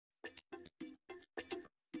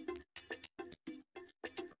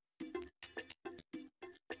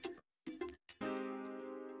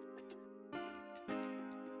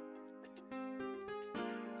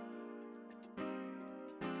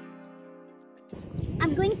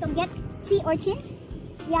I'm going to get sea urchins.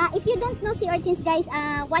 Yeah, if you don't know sea urchins, guys,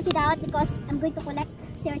 watch it out because I'm going to collect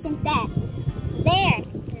sea urchins there.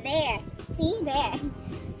 See, there.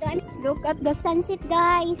 So look at the sunset,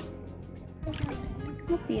 guys.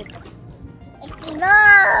 Look it.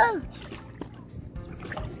 No!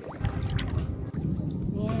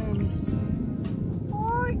 Yes.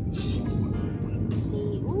 Urchins.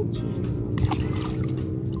 Sea urchins.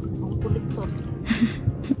 Ang kulit to.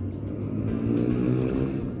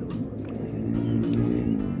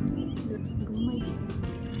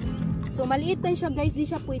 So maliit lang siya, guys, di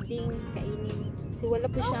siya pwedeng kainin. Kasi wala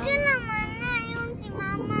po siya. Okay naman na yun si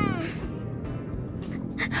mama.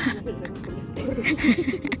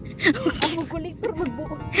 Ang kolektor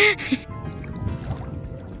magbuo.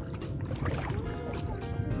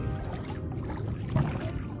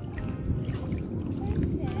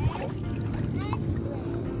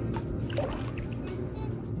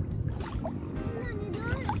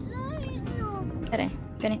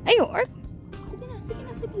 Kani. Ayo, Ark.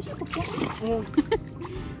 Sige siya po.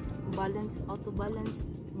 Balance, auto balance.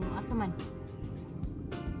 Asa man?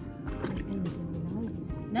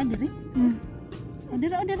 Na dire?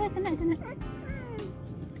 Dira, kana.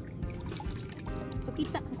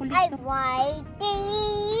 Pakita ang kulit. Ay, whitey.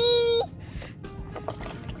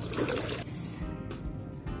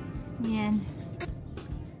 Yan.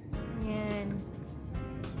 Sige,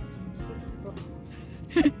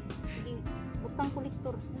 butang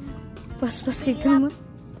kolektor. Pas kay kamot.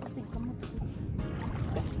 Pasig kamot.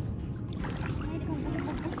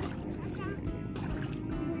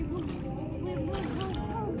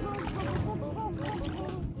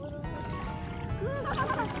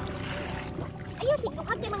 Ayun, si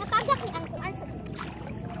kuan kay mga tagak ni ang kuan sa.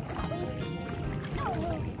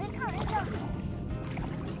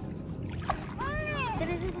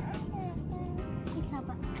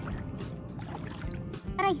 Saba.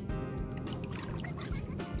 Aray.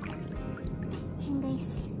 Ayan,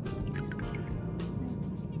 guys.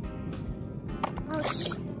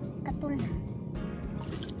 Ouch. Katul.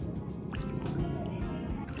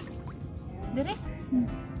 Dire?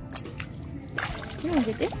 Ano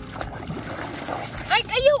gitu? Ark,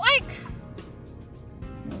 ayaw, Ark!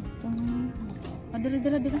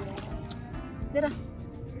 Dira.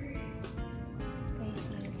 Guys,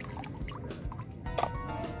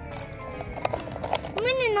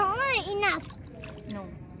 Muna na, oy, enough. no.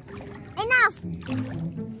 Enough.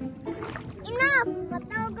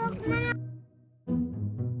 Matawag na na.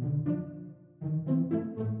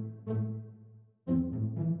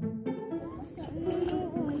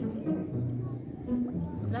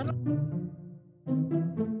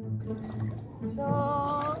 So,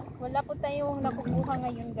 wala po tayong nakukuha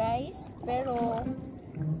ngayon, guys. Pero,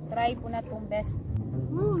 try po na itong best.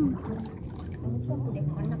 Saan po din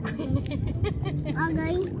anak?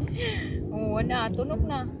 Agay. Oo na, tunog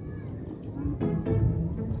na.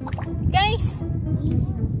 Guys,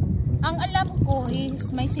 ang alam ko is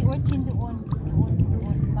may sea urchin doon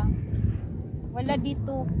pa. Wala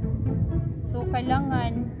dito. So,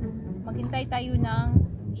 kailangan maghintay tayo ng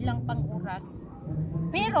ilang pang oras.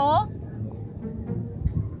 Pero,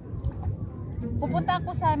 pupunta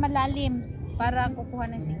ako sa malalim para kukuha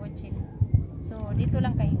ng sea urchin. So, dito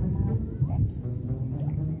lang kayo mga peps.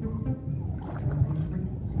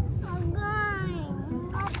 Agay.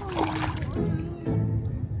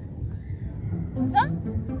 Unsa?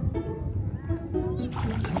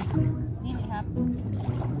 Dili hap.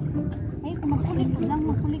 Ay, kung magkulik ko lang,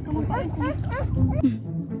 magkulik ko lang pa.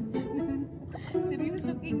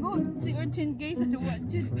 Seryoso kingo, si urchin, guys, ano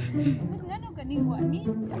watchin? Ba't nga no kaniwa ni?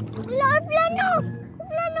 Plano.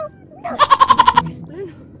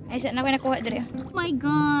 Ay, saan na ko nakuha dire? Oh my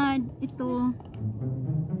God, ito.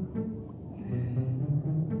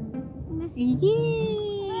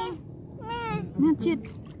 Yay! Not yet.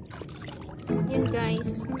 Yan,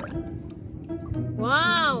 guys.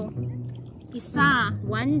 Wow! Isa.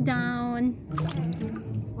 One down.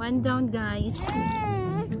 One down, guys.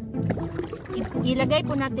 Ilagay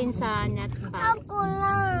po natin sa net bag. Ako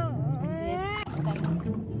lang. Yes.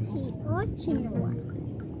 Si urchin wa.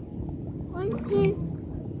 Urchin.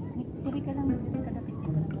 Siri ka lang. Kadapit ka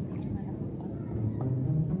lang.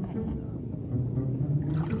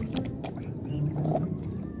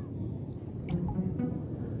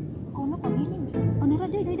 Kung ano, pabiling. O,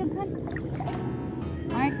 naraday, daghan.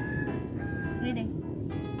 Mark. Ready.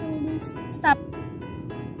 Stop.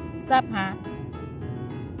 Stop, ha?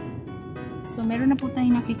 So, meron na po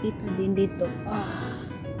tayong nakikita din dito.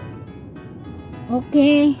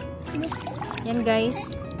 Okay. Yan,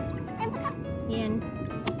 guys. Yan.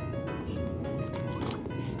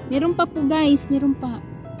 Meron pa po, guys. Meron pa.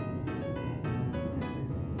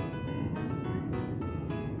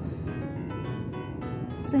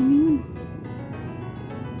 Saan yun?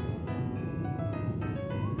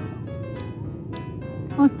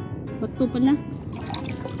 Oh, bato pala.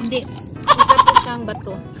 Hindi. Isa po siyang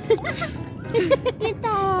bato.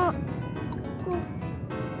 Ito.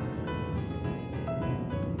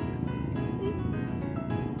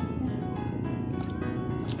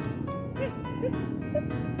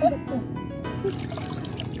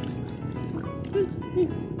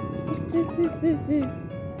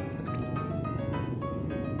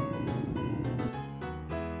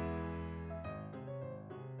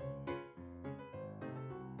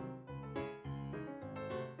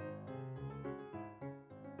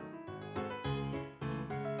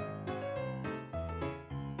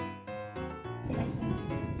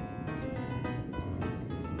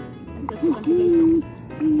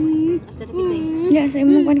 Ya, saya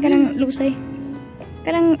mau kan kadang lusay.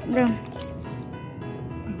 Kadang brown.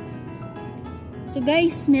 So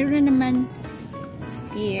guys, meron na naman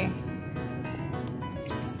here.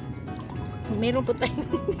 Meron po tayo.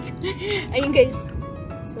 Ayun guys.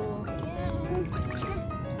 So,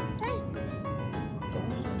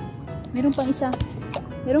 meron pang isa.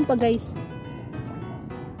 Meron pa guys.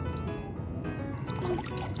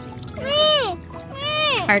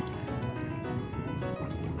 Heart.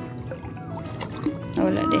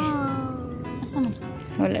 Wala deh. Asa man?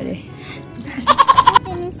 Wala deh.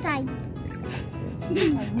 Put inside.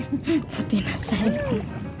 Pati na side.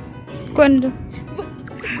 Kuan do?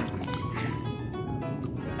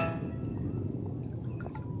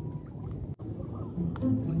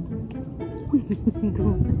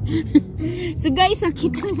 So guys,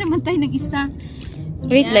 nakita na naman tayo ng isa.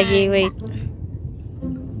 Wait lagi, wait.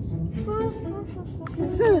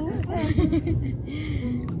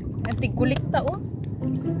 Antigulik ta oh.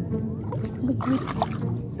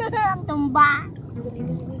 Tumba.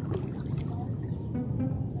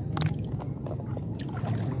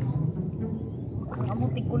 Amo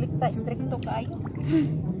tigulik ta, stricto kaayo.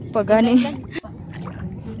 Pagani.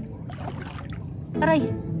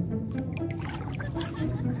 Aray.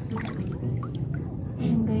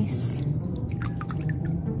 Ayan guys.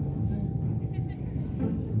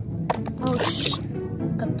 Ouch.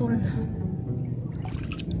 Katul.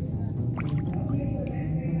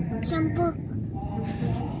 Shampoo.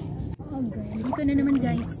 Oh guys, dito na naman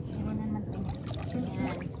guys. Meron na naman tayo.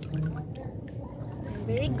 Ayan.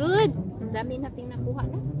 Very good. Dami nating nakuha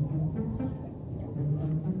no.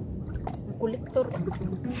 Ang kolektor.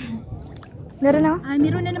 Meron na? Ah,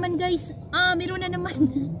 meron na naman guys. Ah, meron na naman.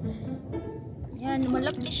 Yan,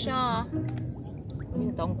 malaki siya.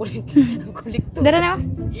 Yung taong kolektor. Meron na?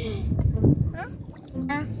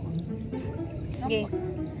 Ah. Okay.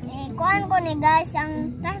 Kuhan ko ni guys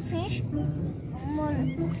ang starfish.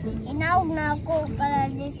 Inawag na ako para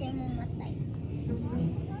di siya mamatay.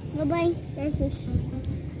 Bye-bye, starfish.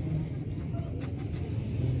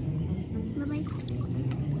 Bye-bye.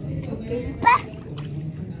 Okay. Bah!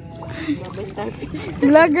 Bye-bye, starfish.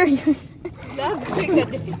 Vlogger yun. Vlogger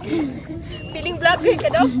ka din. Feeling vlogger ka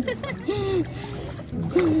daw.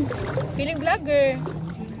 Feeling vlogger.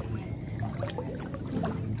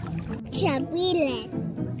 Siya, bila.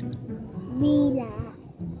 Bila.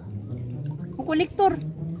 O kolektor.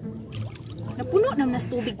 Napuno naman nas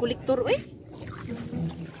tubig kolektor. Uy.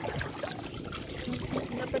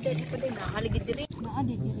 Napaday. Nakaligid diri.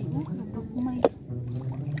 Naadi diri. Kumay.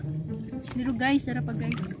 Pero guys, sarap pa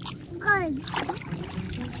guys. Good.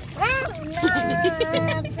 No,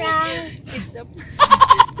 prank. It's a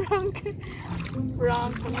prank.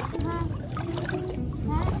 Prank.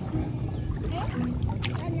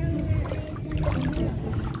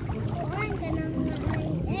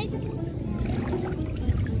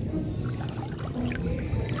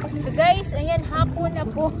 So guys, ayan, hapon na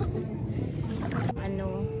po.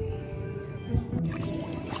 Ano?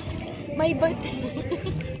 My birthday.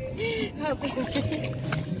 Happy birthday.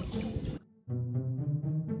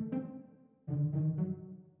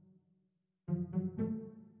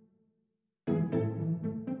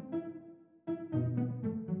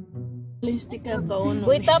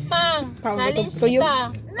 Uy, Tapang! Challenge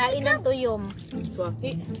kita. Kain ng tuyom.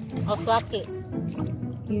 Swaki. O, swaki.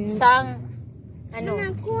 Isang, ano?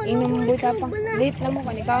 Inom mo Tapang. Late na mo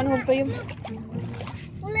kan. Ikaw ano tuyom.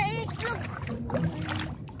 Wala itlog.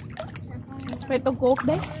 May itong coke,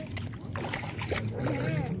 day?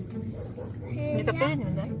 Ito pa yun,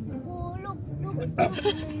 day?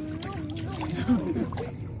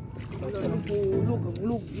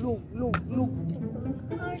 Lug.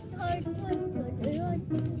 Heart.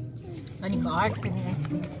 Ano ka, art?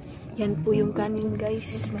 Yan po yung kanin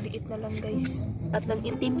guys. Maliit na lang guys. At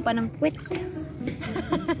nag-itim pa ng puwet.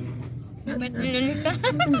 Ba't nililika?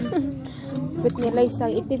 Put nila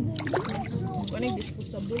isang itim. Ano yung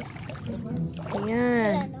disposable?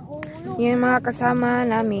 Ayan. Yan mga kasama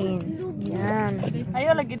namin. Yan.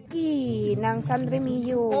 Ayaw lagi. Ng San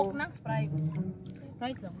Remillo. Coke ng Sprite.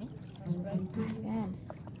 Sprite lang eh. Yan.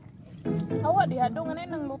 Hawa, dihadong. Ano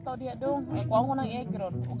yun ang lutaw dihadong? Kuha ko ng egg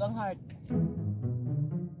roll. Huwag ang heart.